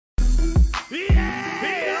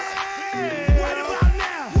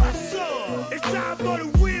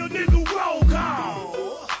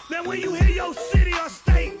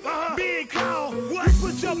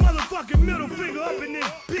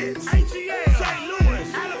hits. ATL, St. Louis,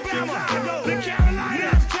 Alabama, the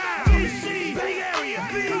Carolinas, DC, Bay Area,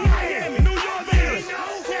 Miami, New York,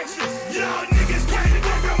 Texas. Y'all niggas can't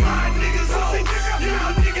fuck up my niggas home.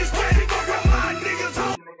 Y'all niggas can't fuck up my niggas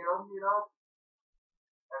home. You make it over, you know?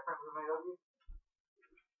 That friend was made over you?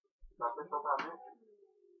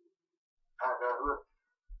 Alright, look.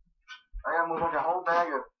 I got almost like a whole bag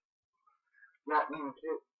of goddamn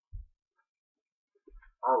shit.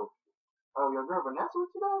 Oh, your girl Vanessa with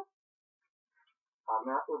you though? Oh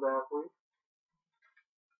man, I feel bad for you.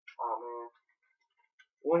 Oh man.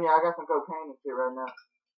 Well, yeah, I got some cocaine and shit right now.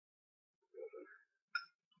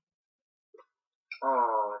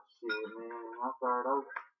 Oh shit, man. I'm sorry though.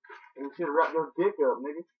 You should have wrapped your dick up,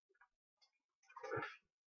 nigga.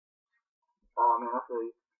 Oh man, I feel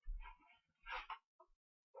you.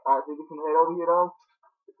 Alright, so you can head over here though.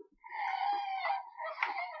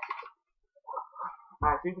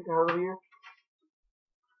 Alright, see if you can head over here.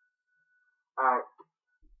 Alright.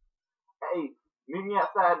 Hey, meet me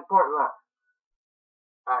outside the parking lot.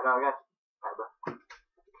 Alright, dog, I got you. Alright, bro.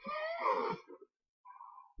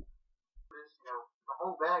 You know, the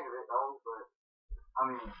whole bag of it, though, but, I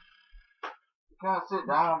mean, you kinda sit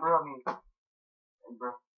down, bro. I mean, hey,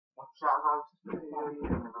 bro, one shot house. I mean,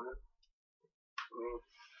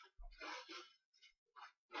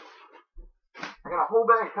 I got a whole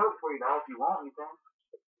bag of coke for you, dog, if you want anything.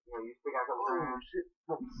 You know, you pick out a couple grand. Oh, shit.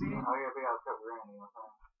 See? Oh, yeah, pick out a couple grand, you know what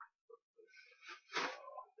I'm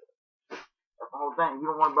saying? That's the whole thing. If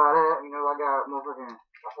you don't want to buy that, you know, I got motherfucking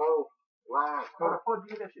a whole line of coke. How the fuck do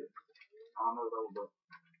you get that shit? I don't know though, but.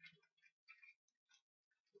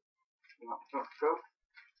 You want some coke?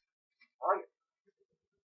 I like it.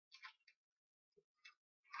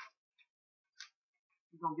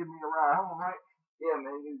 You gonna give me a ride home, right? Yeah,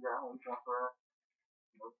 man, you can drive home for a ride.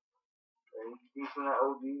 Hey, you some of that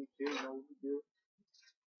OG shit, you know what you do.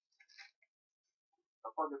 I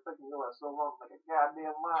fucking know that so long, like a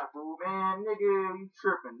goddamn mind, fool. Man, nigga, you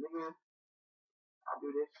tripping, nigga. I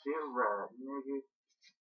do that shit right, nigga.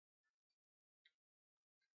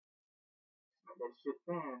 Make that shit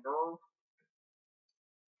thin, dog.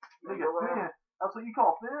 Nigga, thin? That's what you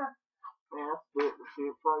call thin? Man, that's good. The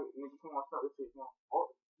shit, fuck it. Nigga, come on, start this shit, man.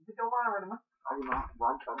 Oh, get your mind ready, man. I get my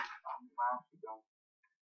mind. Shit going.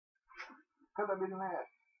 Cut that bitch in half.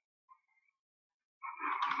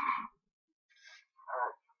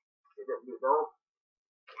 Alright. Get that bitch, dog.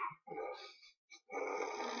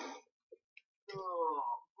 Oh,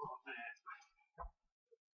 man.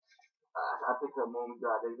 I think that moment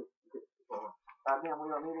got there. Goddamn,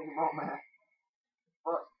 we don't need any more, man.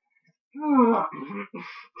 Fuck.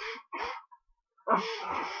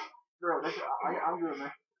 Girl, that's I'm good,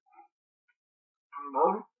 man.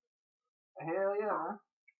 More? Hell yeah, man.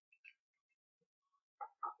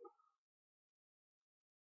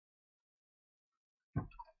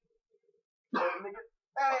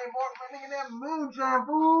 Hey, Mark, my nigga, that moonshine,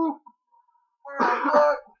 fool. Where the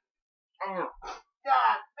fuck? Damn.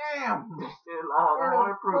 God damn. Shit,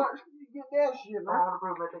 where the fuck you get that shit, man? I want to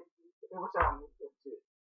prove that. What's up with that shit?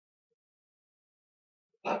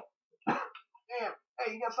 Damn.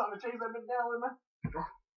 Hey, you got something to chase that bitch down with, man?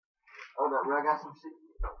 Hold up, bro. I got some shit.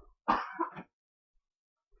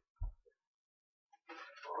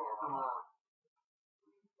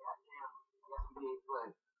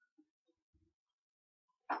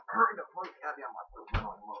 Hurry the fuck out there, my foot.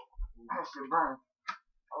 That shit burn.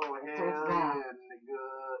 Oh, hell yeah, nigga.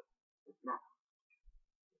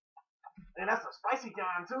 And that's a spicy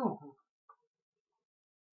kind, too.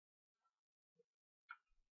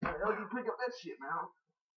 How the hell you pick up that shit, man?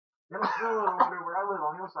 Never smell it over there where I live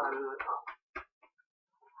on your side of it.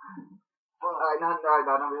 Alright, no,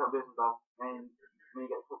 we have business, though. And you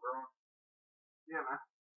gotta cook around. Yeah, man.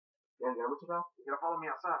 Yeah, what you got? You gotta follow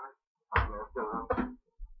me outside, man. Alright, let's go, man.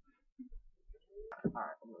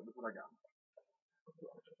 Alright, look what I got.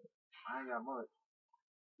 I ain't got much.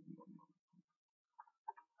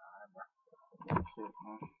 Alright, bro. Shit,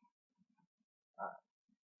 man. Alright.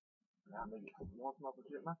 Now, nigga, you want some for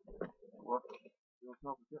shit, man? What? You want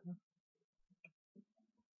some for shit, man?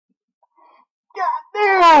 God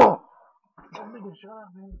damn! That nigga shut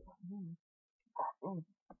up, man. Hey, I'm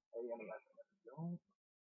like, don't.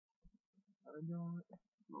 How they doing?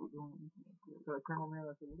 What we doing? So that criminal man, I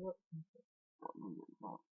said, what up? And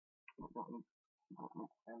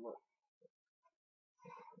look.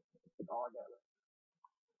 All I got left.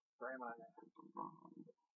 Frame my hand.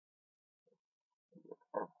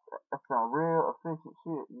 That's some real efficient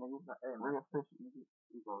shit, nigga. Hey, real efficient, nigga.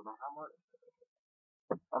 You go, man. How much?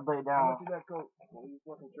 I lay down. How much you got coke? What you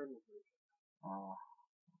fucking trading for?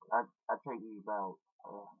 I trade you about,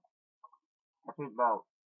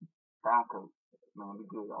 Pound cake. Man, be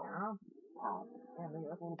good, y'all. Yeah. Pound. Man, nigga,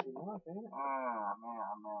 that's only $2, ain't it? Man.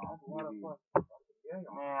 That's a lot of fun. Yeah,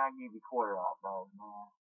 Man, I give you quarter off, dog, man.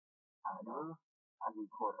 I know. I give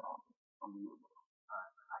you quarter off. I'm you.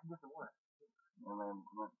 Alright, I can get the one. Man,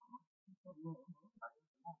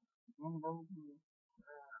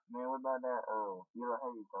 man, what about that, yellow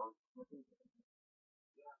haze, dog?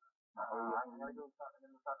 I gotta go talk to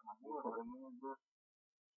my boy.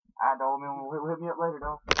 Alright, dog, man, hit me up later,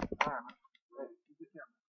 dog. Alright, man. Hey, you get down.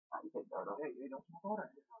 Alright, you take that, dog. Hey, don't smoke all that.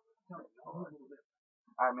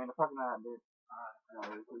 Alright, man, the fucking night, dude.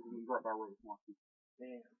 Alright. You got that way if you want to.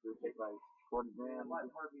 Damn. It'll take like 40 grand. It might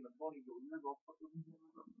hurt me in the funny, but you're gonna fuck with me.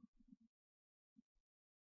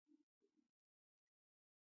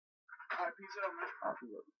 Alright, peace out, man. I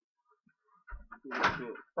see it.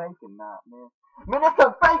 Shit, fake or not, man. Man, that's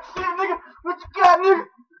some fake shit, nigga. What you got, nigga?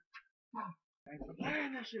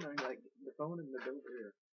 Man, that shit, man, like the phone in the dope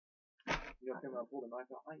here. You know, come out, pull the knife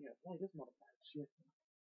out. I ain't gonna play this motherfucker shit.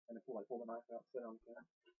 And then pull the knife out, set it on the counter.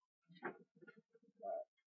 Alright.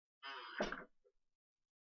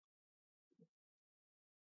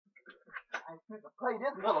 I ain't finna play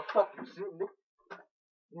this motherfucking shit, nigga.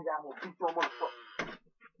 Nigga, I'm gonna beat your motherfucker.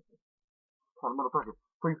 Hold on, motherfucker.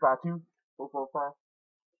 352-445-585.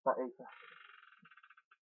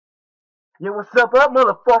 Yeah, what's up,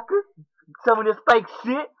 motherfucker? Some of this fake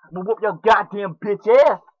shit. I'm gonna whoop your goddamn bitch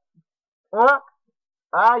ass. Huh?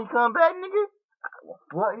 You come back, nigga?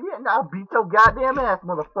 What? Yeah, I'll beat your goddamn ass,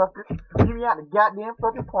 motherfucker. Get me out the goddamn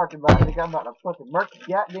fucking parking lot, nigga. I'm about to fucking murk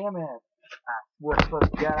your goddamn ass. I swear to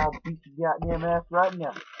fucking God, I'll beat your goddamn ass right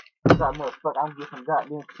now. Sorry, motherfucker, I'm getting some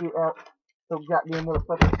goddamn shit out. So goddamn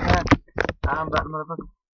motherfucking time. I'm about to motherfucking.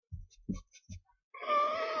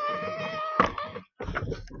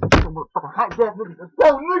 Some motherfucking hot ass niggas. Let's go,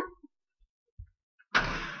 nigga.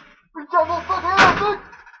 Beat your motherfucking ass, nigga.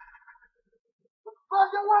 Fuck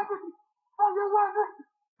your way, nigga. Fuck your way, nigga.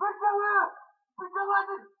 Beat your ass. Beat your ass,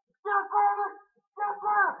 nigga. Get her, nigga. Get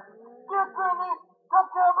her. Get her, nigga. Come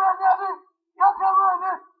come back now, nigga. Come come on,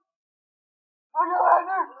 nigga. Fuck your ass,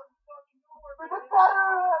 nigga. Beat the fire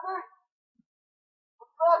ass, nigga.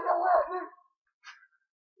 Fuck your ass, nigga.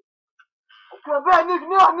 Come back, nigga,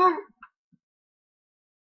 now, nigga.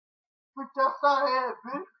 Beat your sorry ass,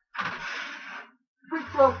 bitch. Beat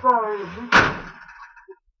your sorry ass, bitch.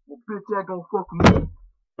 Well, bitch, that gon' fuck with me.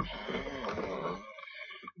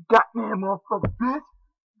 Goddamn motherfucker, bitch.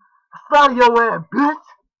 Sorry your ass, bitch.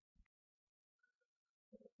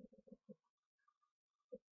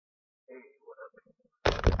 Hey, what up?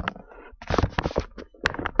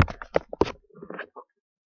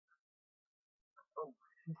 Oh,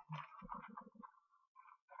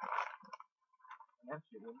 that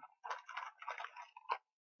shit, man.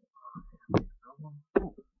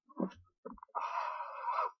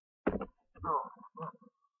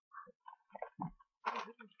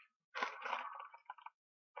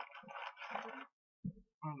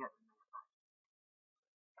 Hang up.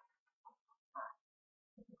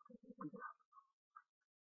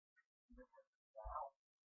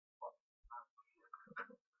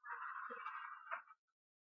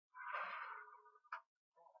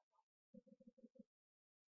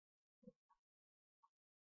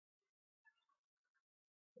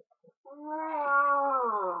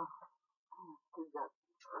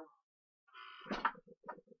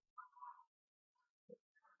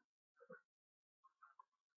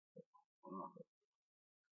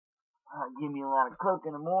 Give me a lot of coke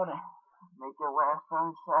in the morning. Make your ass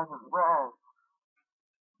sunshine and rise.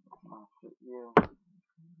 Oh shit, yeah.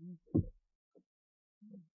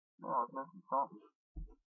 No, I was missing something.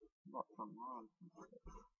 Got some lines.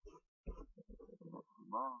 Got some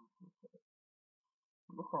lines.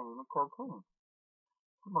 This ain't even cocaine.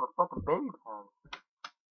 This motherfucking baby powder.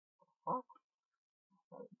 Fuck.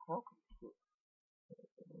 Like cocaine shit.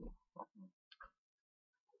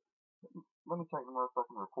 Let me check the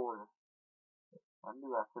motherfucking recorder. I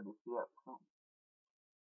knew I said this shit up.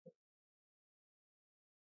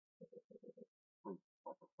 Wait,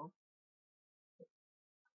 what the fuck?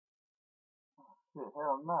 Oh, shit,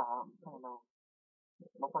 hell no. I'm trying to.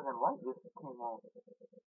 Motherfucking light just came on.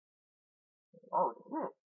 Oh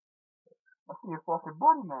shit. I see your fucking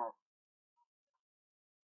body mask.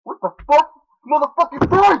 What the fuck? Motherfucking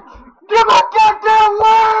boy! Give my goddamn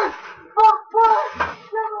word! Motherfucker!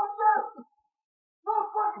 Give my goddamn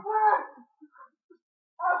motherfucking word!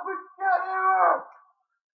 I put you goddamn word!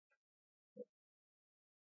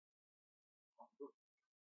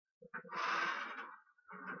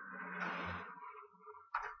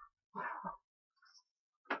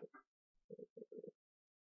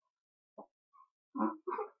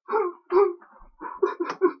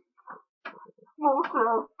 Mama said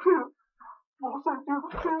I was a pimp. Mama said you was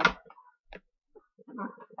a pimp.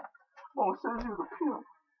 Mama said you was a pimp.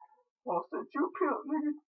 Mama said you a pimp,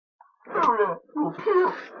 nigga. Remember that? You a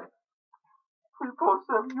pimp.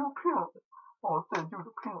 347, you a pimp. Mama said you was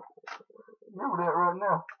a pimp. Remember that right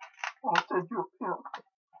now. Mama said you a pimp.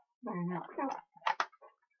 Nigga, you a pimp.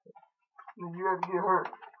 Nigga, you had to get hurt.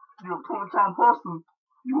 You a 20-time hustler.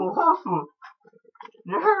 You a hustler.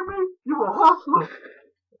 You hear me? You a hustler.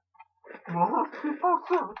 You a hustler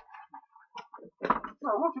 347.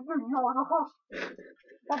 Now what you do? You always a hustler.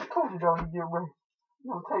 I told you that when you get ready. You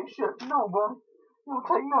don't take shit from nobody. You don't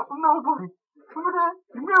take nothing from nobody. Remember that?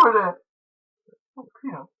 Remember that? Oh,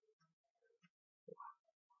 pimp.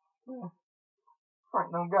 Yeah.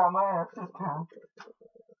 Frank done got my ass this time.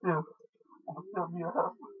 Still, I'm gonna still be a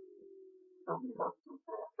hustler. Still be a hustler.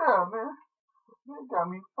 Yeah, man. Man got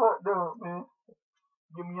me fucked up, man.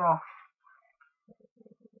 Give me y'all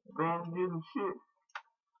bandages and shit.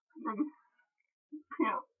 Nigga,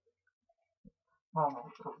 pimp. Mama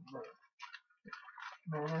took that.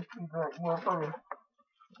 Man, this be like motherfucker.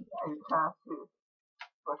 Every time shit.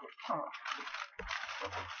 Fucking pimp.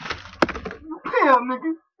 You pimp,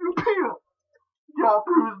 nigga. You pimp. Y'all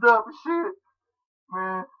bruised up and shit.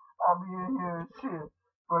 Man, I be in here and shit.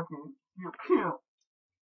 Fucking, you pimp.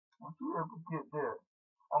 Don't you ever get that.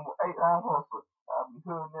 I'm an 8-hour hustler. I be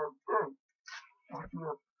hooding every day. Don't you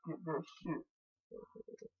ever get that shit.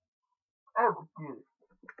 Ever get it.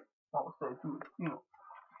 I'm gonna say you a pimp.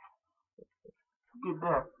 Get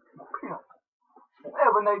that. I'm a pimp.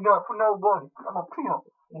 Never ain't nothing for nobody. I'm a pimp.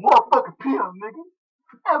 I'm a motherfucking pimp, nigga.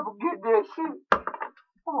 Ever get that shit.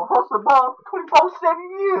 I'm a hustler ball for 24-7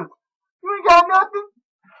 years. You ain't got nothing.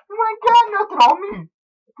 You ain't got nothing on me.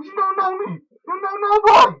 Cause you don't know me. You don't know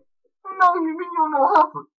nobody. You don't know you, you don't know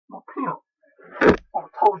hustler. I'm a pimp. I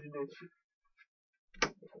told you that shit.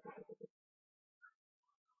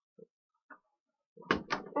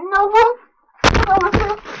 You know what? You know what I'm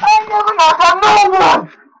saying? I ain't never knocked on no one.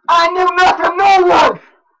 I ain't never knocked on no one.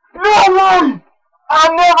 No way. I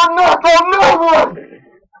never knocked on no one.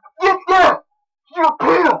 Get that. You a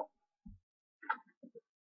pimp.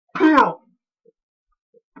 Pimp.